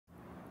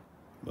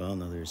Well,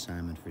 another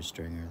assignment for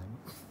Stringer.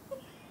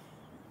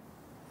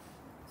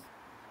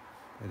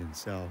 I didn't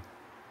sell.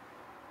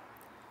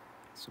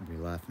 Somebody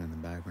laughing in the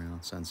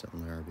background. Sunset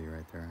and Larrabee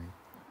right there.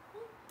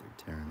 They're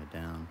tearing it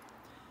down.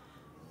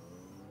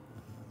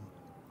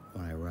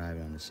 When I arrived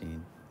on the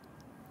scene,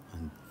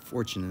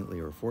 unfortunately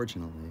or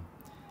fortunately,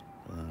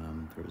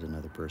 there was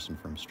another person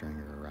from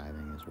Stringer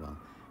arriving as well.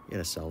 He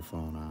had a cell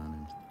phone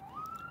on,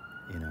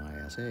 and I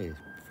asked, "Hey,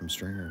 from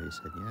Stringer?" He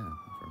said, "Yeah, I'm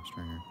from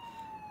Stringer."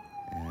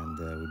 And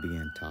we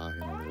began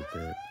talking a little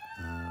bit.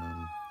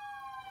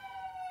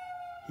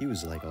 He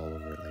was like all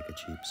over it like a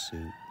cheap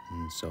suit,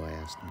 and so I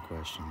asked him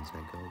questions.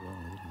 I go,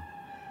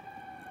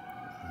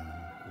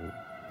 "Well,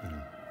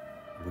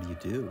 what do you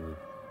do?"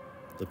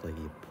 Looked like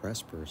a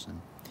press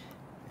person,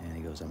 and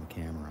he goes, "I'm a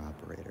camera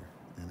operator."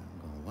 And I'm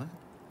going, "What?"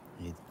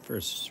 For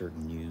a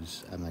certain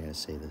news, I'm not gonna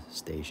say the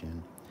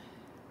station,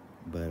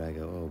 but I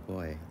go, "Oh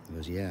boy." He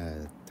goes,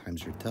 "Yeah,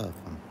 times are tough.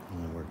 I'm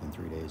only working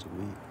 3 days a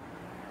week."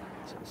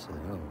 So I said,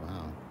 "Oh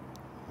wow."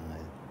 I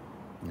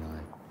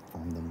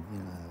from the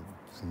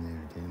was in the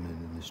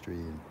entertainment industry,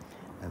 and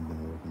I've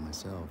been working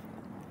myself.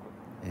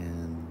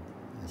 And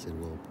I said,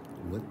 "Well,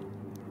 what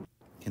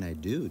can I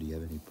do? Do you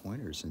have any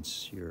pointers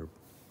since you're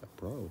a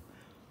pro?"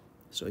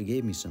 So he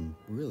gave me some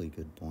really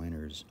good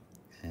pointers,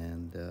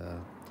 and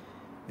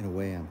in a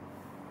way, I'm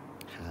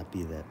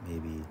happy that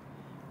maybe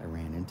I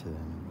ran into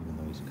him, even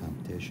though he's a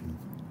competition,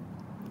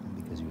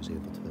 because he was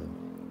able to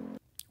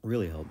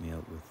really help me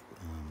out with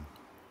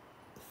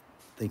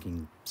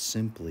thinking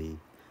simply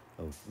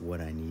of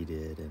what I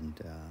needed and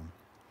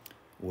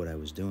what I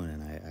was doing.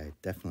 And I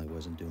definitely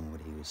wasn't doing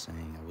what he was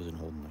saying. I wasn't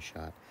holding the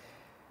shot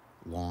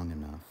long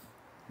enough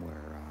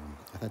where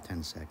I thought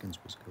 10 seconds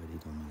was good. He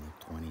told me like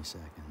 20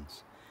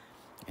 seconds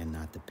and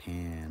not to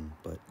pan,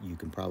 but you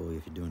can probably,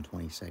 if you're doing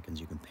 20 seconds,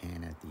 you can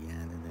pan at the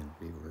end and then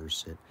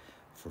reverse it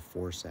for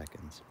 4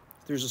 seconds.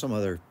 There's some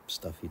other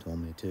stuff he told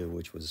me too,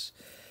 which was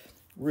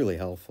really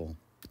helpful.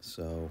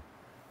 So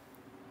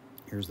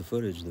here's the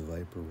footage of the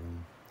Viper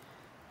Room,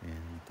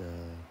 and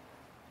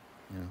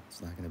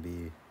it's not going to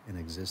be in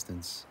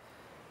existence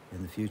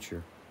in the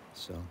future.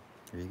 So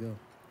here you go.